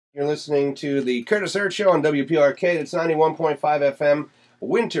You're listening to the Curtis Earth Show on WPRK. It's 91.5 FM,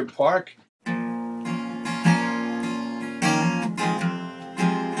 Winter Park.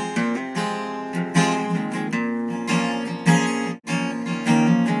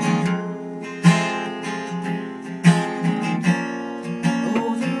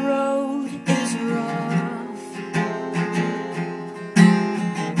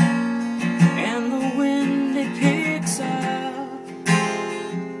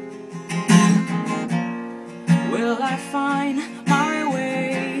 Will I find my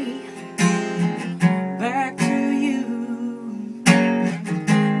way back to you,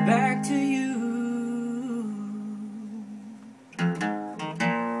 back to you?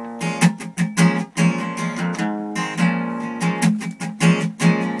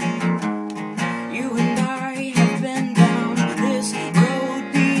 You and I have been down this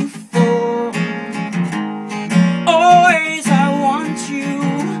road before. Always I want you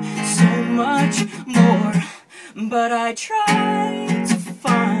so much more. But I try to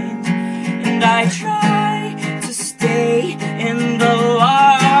find, and I try to stay in the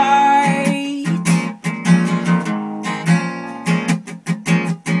light.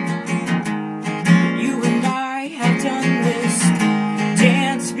 You and I have done this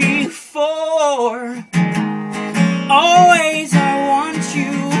dance before. Always I want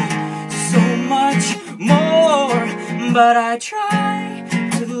you so much more. But I try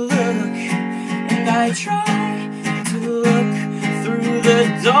to look, and I try to look through the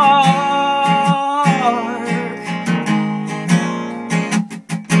dark,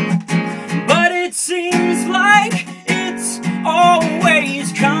 but it seems like it's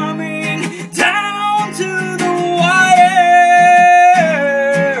always coming down to the wire,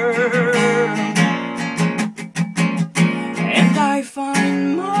 and I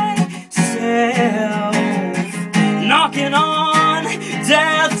find myself knocking on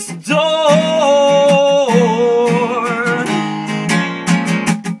death's door.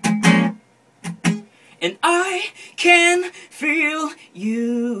 And I can feel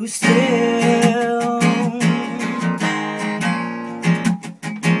you still.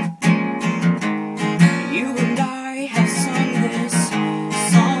 You and I have sung this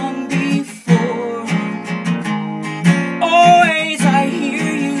song before. Always I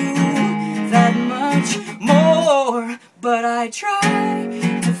hear you that much more. But I try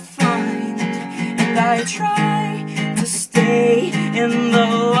to find, and I try to stay in the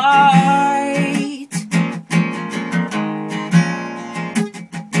light.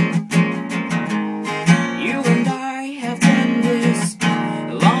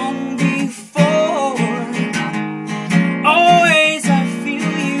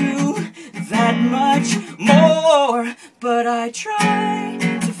 More, but I try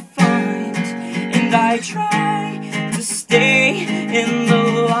to find, and I try to stay in the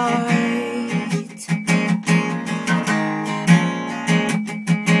light.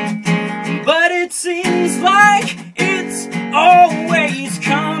 But it seems like it's always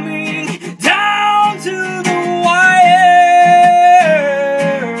coming down to the wire,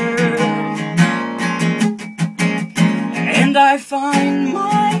 and I find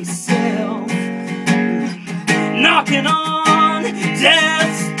myself knocking on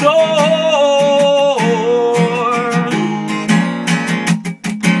death's door,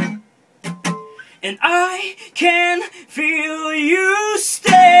 and I can feel you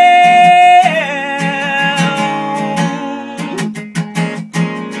still.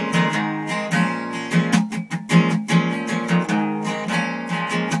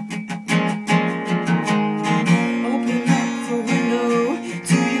 Open up the window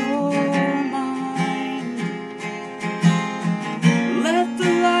to your mind. Let the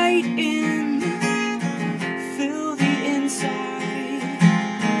light in, fill the inside.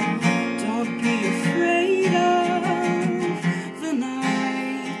 Don't be afraid of the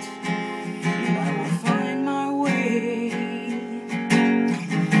night, and I will find my way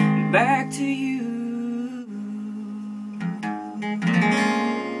back to you.